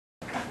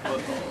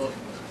Good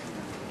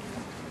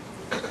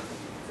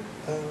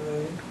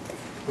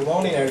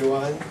morning,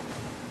 everyone.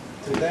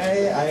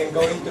 Today I am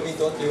going to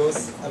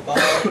introduce about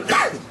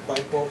my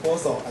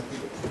proposal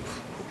idea.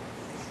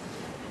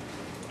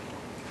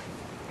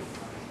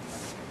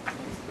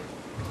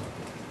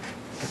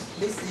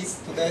 This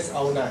is today's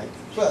outline.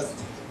 First,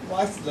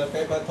 what's the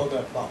paper talking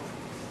about?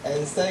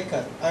 And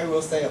second, I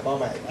will say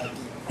about my idea.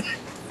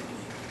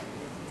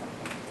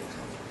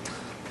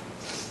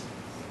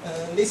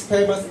 This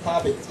paper's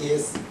topic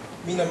is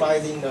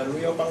minimizing the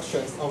real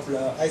functions of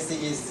the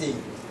ICEC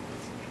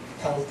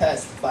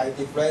context by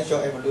differential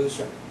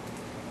evolution.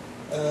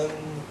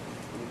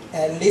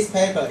 And this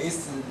paper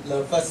is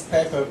the first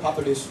paper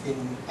published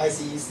in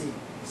ICEC.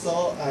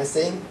 So I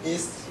think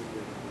it's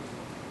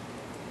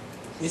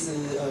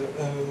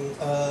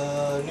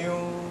a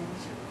new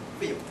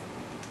field.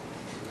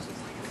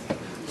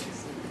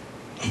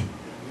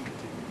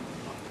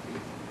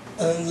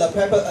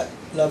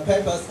 The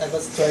paper's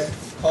abstract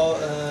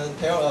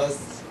tell us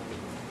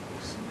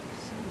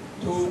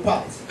two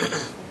parts.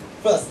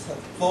 First,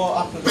 for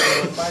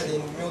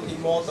optimizing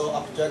multimodal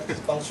objective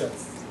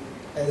functions,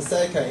 and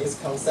second is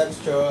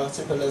conceptual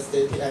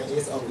simplicity and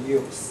ease of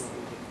use.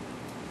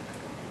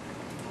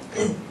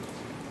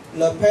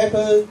 The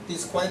paper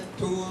describes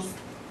two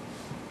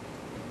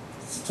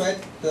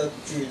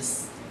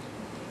strategies,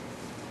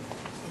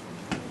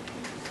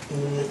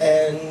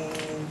 and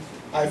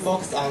I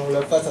focus on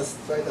the first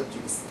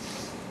strategies.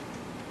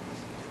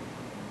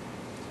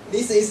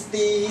 This is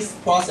this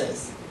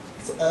process.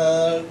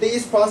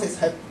 This process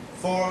has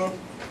four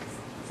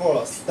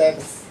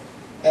steps,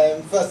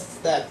 and first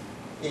step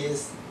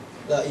is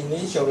the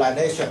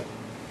initialization.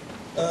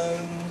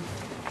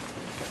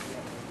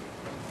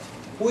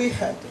 We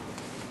have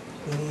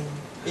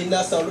in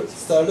the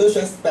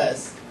solution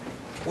space,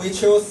 we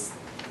choose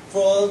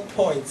 4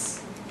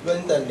 points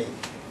randomly.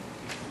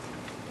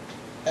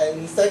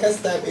 And second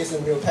step is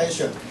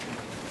mutation.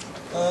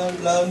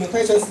 The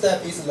mutation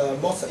step is the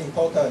most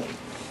important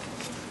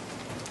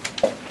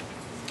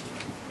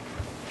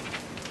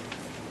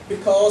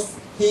because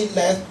he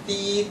left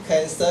D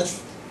can search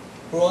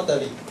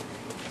broadly.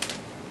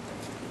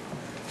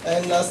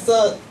 And the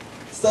third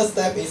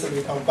step is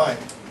recombine.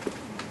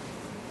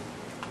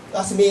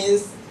 That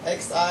means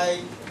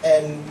Xi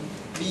and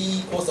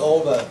B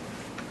crossover.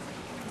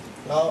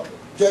 Now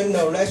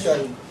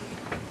generation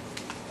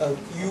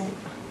U.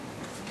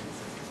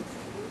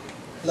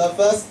 The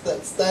first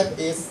step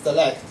is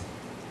select.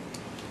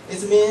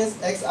 It means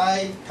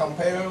Xi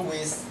compare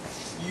with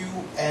U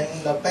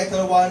and the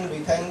better one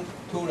return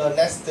to the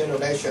next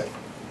generation.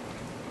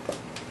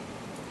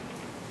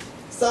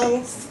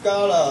 Some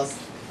scholars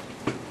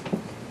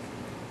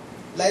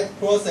let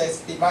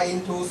process divide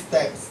into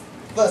steps.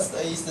 First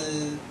is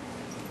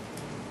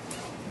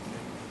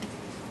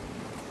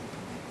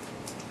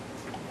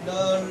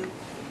the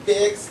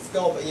big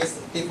scope is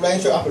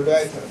differential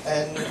operator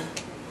and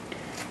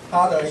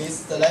other is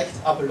select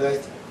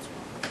operator.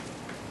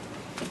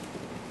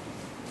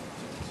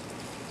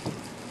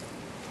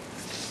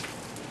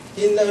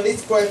 In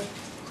this graph,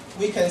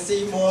 we can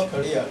see more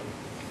clear.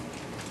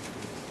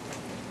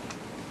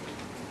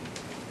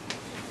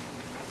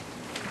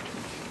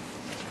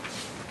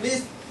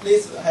 This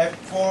list have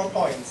 4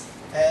 points,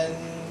 and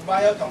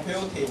while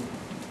computing,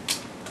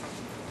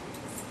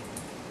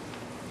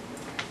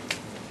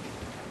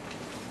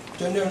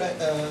 generally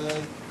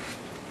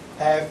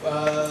have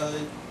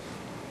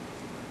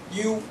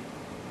U.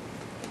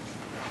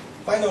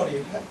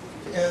 Finally,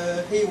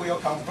 he will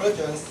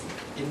convergence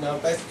in the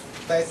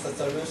best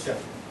solution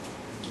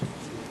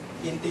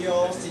in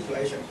ideal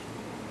situation.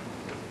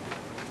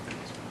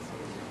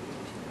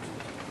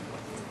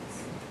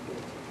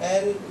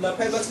 And the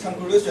paper's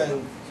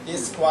conclusion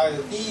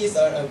describes D is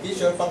an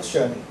visual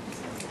function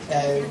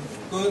and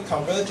good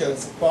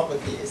convergence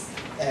properties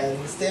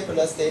and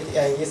simplicity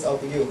and ease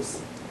of use.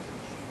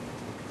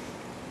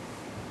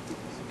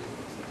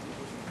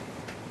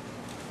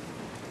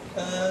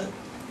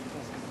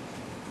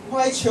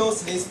 Why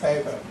chose this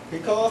paper?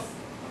 Because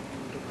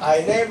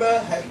I never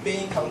have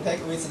been in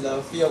contact with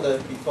the field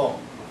before.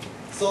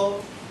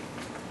 So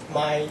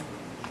my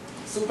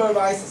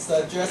supervisor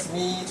suggests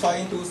me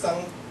trying to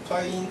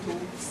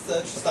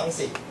search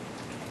something,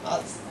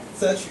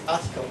 search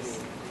articles.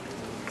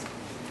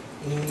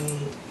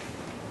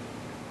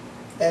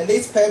 And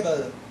this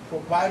paper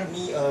provided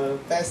me a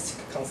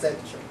basic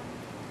conception.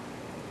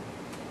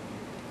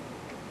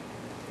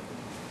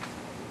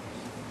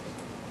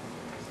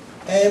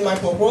 And my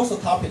proposal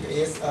topic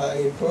is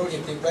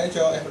improving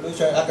differential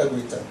evolution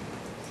algorithm.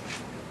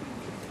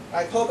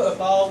 I talked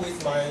about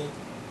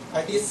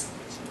I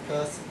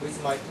discussed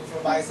with my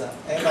supervisor,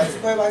 and my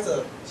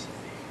supervisor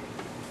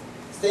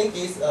think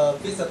it's a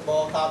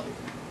feasible topic.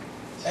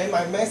 And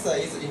my method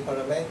is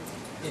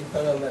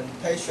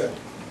implementation.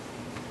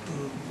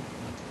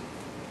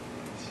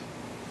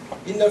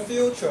 In the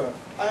future,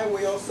 I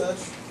will search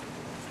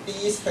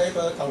these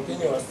papers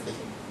continuously.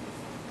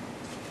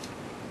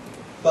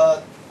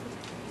 But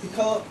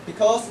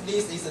because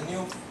this is a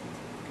new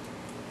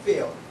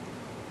field,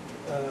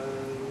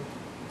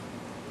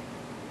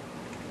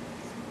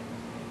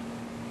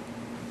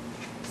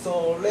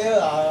 So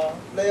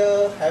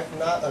there have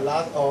not a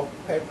lot of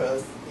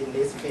papers in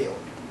this field.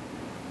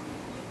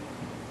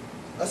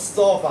 A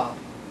sofa.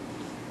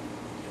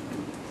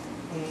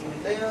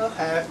 There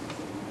have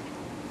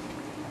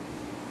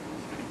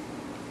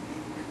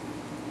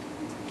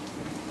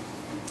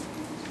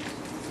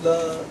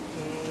the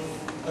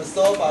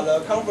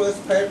conference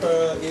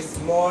paper is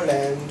more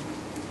than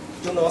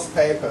journal's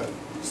paper.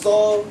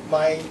 So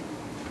my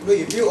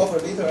review of the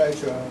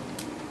literature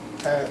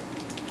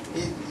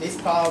this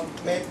part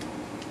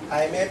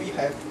I maybe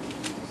have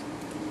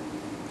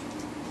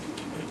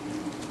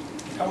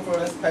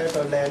conference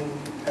paper than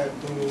have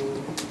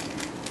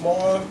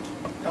more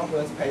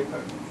conference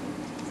paper.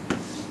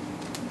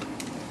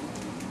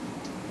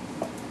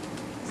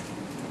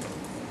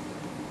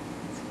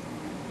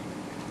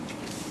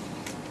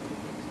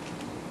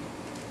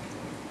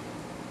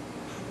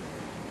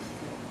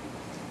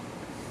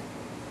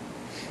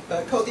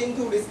 According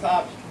to this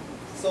topic,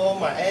 so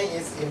my aim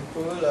is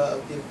improve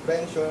the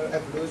differential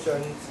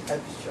evolution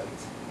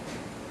efficiency.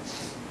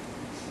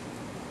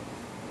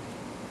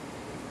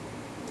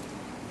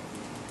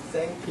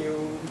 Thank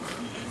you.